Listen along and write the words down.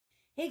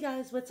Hey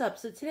guys, what's up?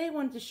 So today I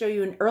wanted to show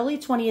you an early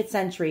 20th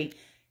century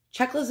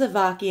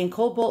Czechoslovakian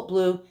cobalt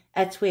blue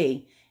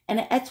etui. And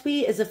an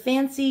etui is a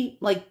fancy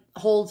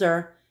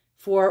holder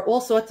for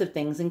all sorts of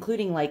things,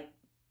 including like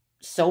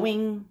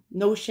sewing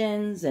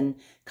notions and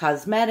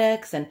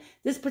cosmetics. And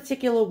this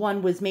particular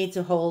one was made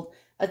to hold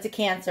a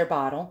decanter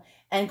bottle.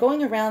 And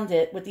going around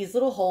it with these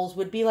little holes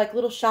would be like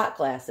little shot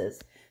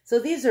glasses. So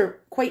these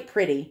are quite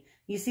pretty.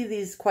 You see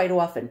these quite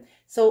often.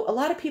 So a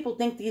lot of people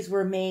think these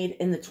were made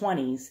in the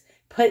 20s.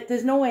 But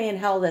there's no way in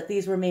hell that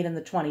these were made in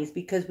the 20s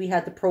because we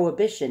had the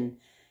Prohibition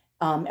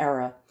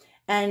era.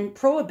 And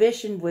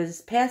Prohibition was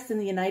passed in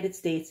the United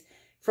States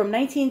from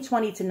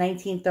 1920 to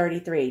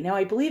 1933. Now,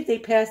 I believe they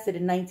passed it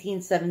in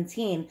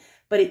 1917,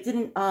 but it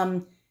didn't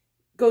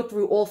go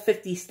through all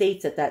 50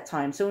 states at that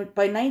time. So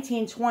by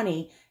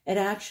 1920, it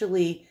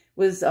actually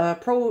was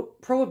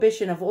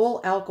prohibition of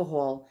all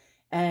alcohol.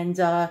 And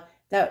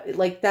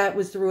that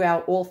was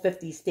throughout all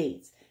 50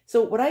 states.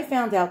 So what I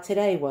found out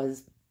today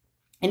was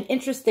an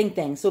interesting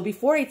thing. So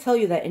before I tell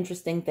you that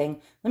interesting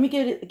thing, let me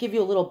give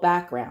you a little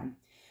background.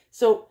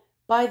 So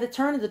by the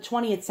turn of the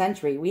 20th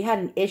century, we had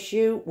an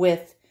issue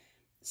with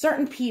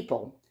certain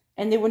people,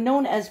 and they were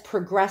known as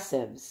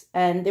progressives,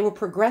 and they were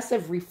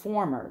progressive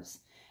reformers.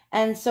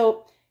 And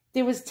so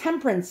there was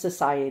temperance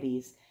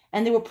societies,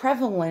 and they were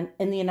prevalent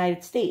in the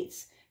United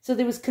States. So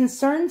there was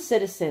concerned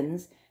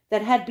citizens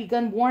that had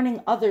begun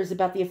warning others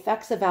about the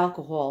effects of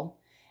alcohol.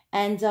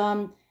 And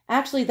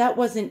actually, that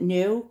wasn't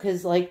new,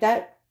 because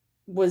that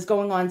was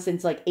going on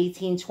since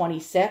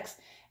 1826,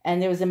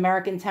 and there was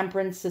American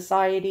temperance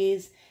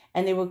societies,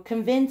 and they were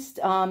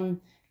convincing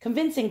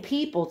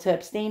people to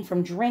abstain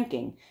from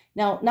drinking.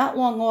 Now, not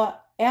long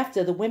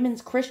after, the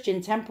Women's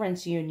Christian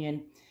Temperance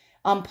Union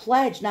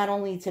pledged not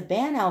only to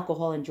ban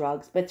alcohol and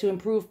drugs, but to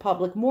improve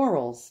public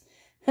morals.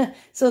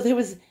 So there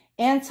was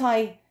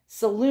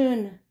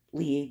anti-saloon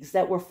leagues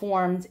that were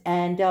formed,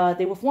 and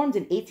they were formed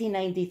in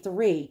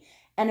 1893,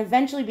 and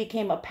eventually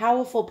became a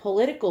powerful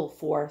political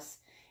force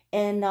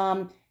in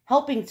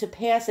helping to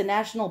pass a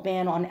national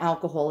ban on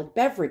alcoholic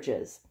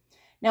beverages.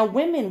 Now,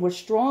 women were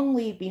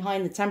strongly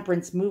behind the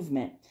temperance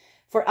movement,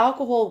 for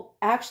alcohol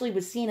actually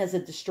was seen as a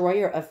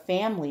destroyer of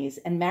families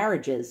and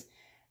marriages.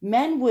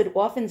 Men would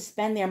often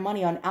spend their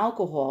money on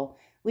alcohol,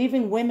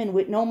 leaving women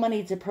with no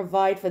money to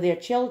provide for their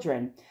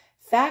children.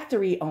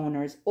 Factory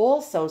owners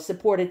also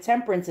supported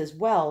temperance as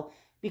well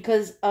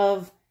because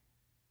of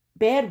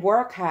bad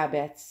work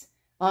habits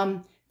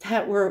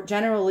that were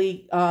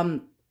generally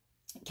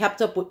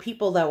kept up with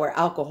people that were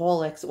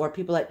alcoholics or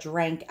people that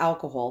drank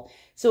alcohol.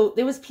 So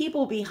there was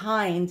people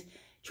behind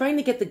trying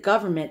to get the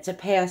government to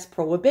pass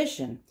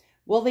prohibition.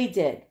 Well, they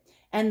did.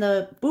 And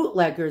the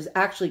bootleggers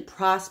actually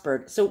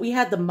prospered. So we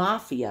had the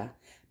mafia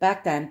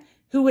back then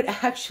who would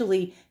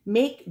actually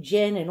make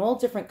gin and all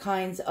different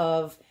kinds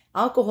of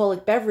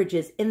alcoholic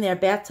beverages in their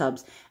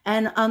bathtubs.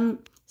 And I'm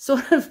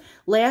sort of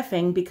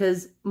laughing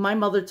because my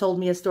mother told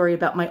me a story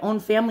about my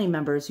own family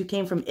members who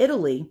came from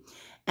Italy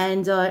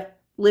and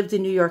lived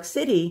in New York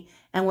City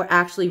and were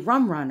actually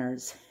rum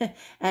runners.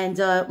 And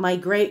my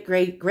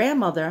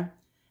great-grandmother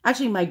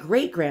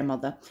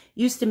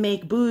used to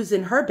make booze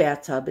in her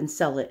bathtub and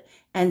sell it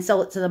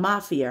to the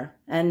mafia.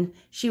 And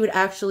she would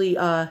actually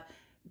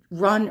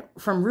run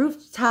from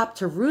rooftop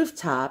to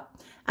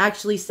rooftop,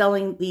 actually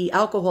selling the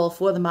alcohol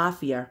for the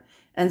mafia.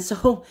 And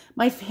so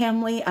my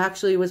family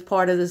actually was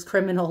part of this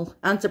criminal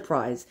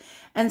enterprise.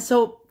 And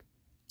so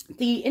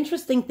the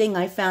interesting thing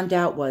I found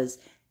out was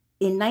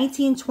in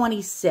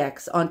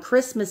 1926, on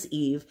Christmas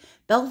Eve,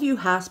 Bellevue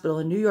Hospital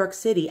in New York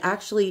City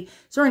actually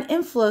saw an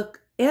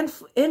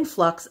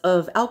influx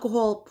of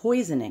alcohol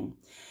poisoning.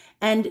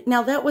 And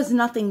now that was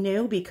nothing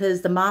new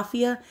because the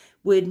mafia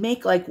would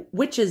make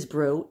witch's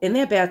brew in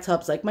their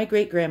bathtubs, like my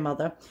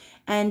great-grandmother,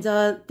 and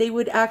they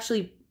would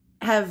actually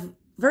have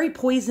very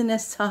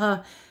poisonous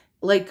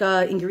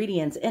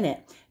ingredients in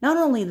it. Not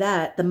only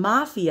that, the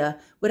mafia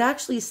would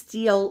actually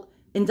steal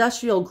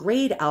industrial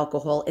grade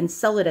alcohol and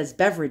sell it as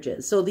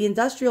beverages. So the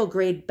industrial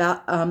grade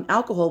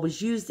alcohol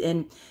was used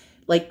in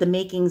the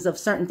makings of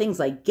certain things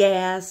like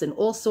gas and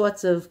all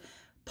sorts of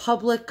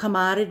public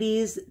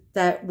commodities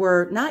that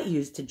were not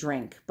used to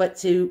drink, but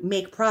to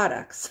make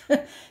products.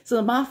 So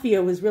the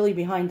mafia was really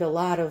behind a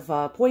lot of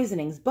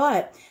poisonings,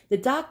 but the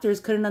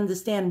doctors couldn't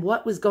understand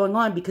what was going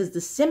on because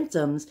the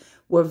symptoms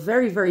were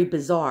very, very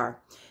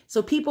bizarre.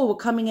 So people were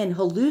coming in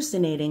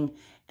hallucinating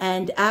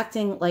and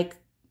acting like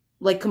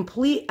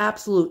complete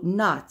absolute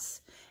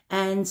nuts.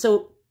 And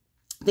so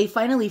they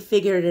finally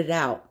figured it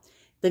out.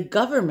 The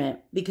government,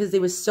 because they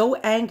were so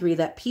angry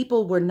that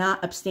people were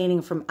not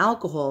abstaining from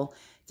alcohol,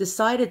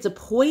 decided to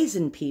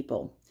poison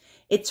people.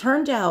 It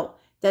turned out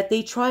that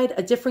they tried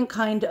a different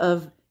kind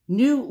of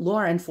new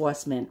law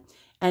enforcement.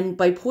 And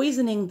by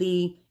poisoning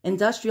the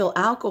industrial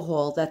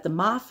alcohol that the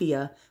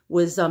mafia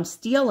was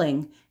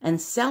stealing and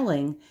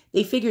selling,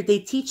 they figured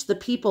they'd teach the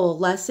people a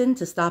lesson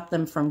to stop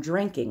them from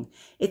drinking.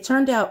 It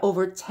turned out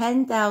over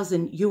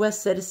 10,000 U.S.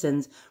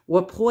 citizens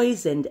were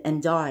poisoned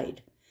and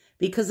died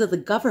because of the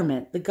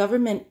government. The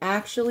government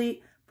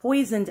actually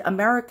poisoned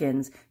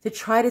Americans to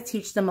try to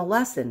teach them a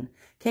lesson.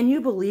 Can you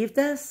believe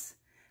this?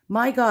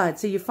 My God.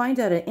 So you find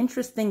out an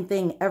interesting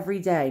thing every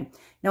day.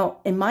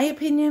 Now, in my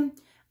opinion,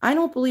 I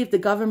don't believe the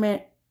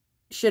government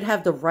should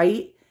have the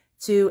right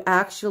to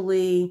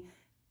actually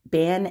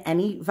ban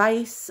any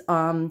vice.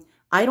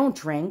 I don't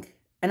drink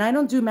and I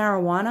don't do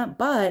marijuana,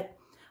 but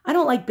I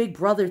don't like Big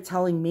Brother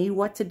telling me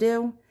what to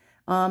do.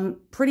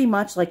 Pretty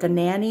much like a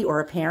nanny or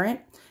a parent.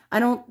 I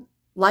don't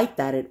like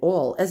that at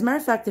all. As a matter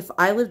of fact, if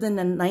I lived in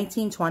the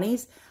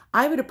 1920s,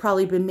 I would have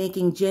probably been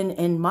making gin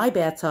in my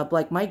bathtub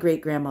like my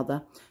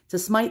great-grandmother to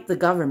smite the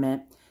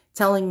government,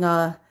 telling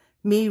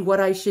me what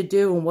I should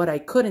do and what I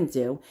couldn't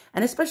do.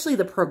 And especially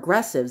the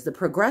progressives. The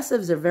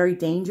progressives are very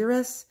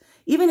dangerous.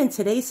 Even in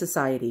today's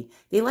society,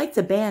 they like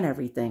to ban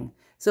everything.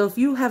 So if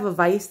you have a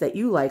vice that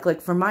you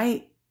like for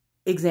my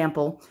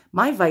example,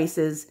 my vice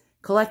is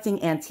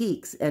collecting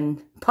antiques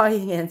and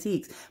buying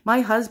antiques.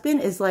 My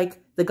husband is like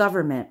the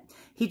government.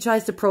 He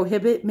tries to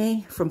prohibit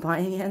me from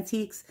buying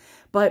antiques.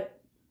 But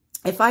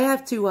if I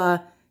have to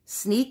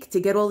sneak to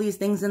get all these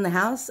things in the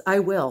house, I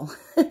will.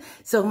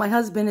 So my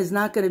husband is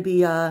not going to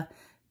be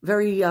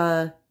very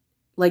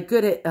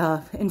good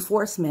at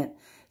enforcement.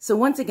 So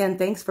once again,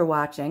 thanks for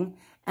watching.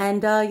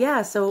 And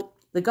yeah, so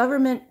the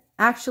government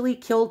actually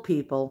killed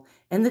people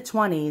in the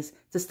 20s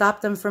to stop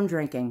them from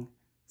drinking.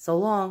 So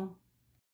long.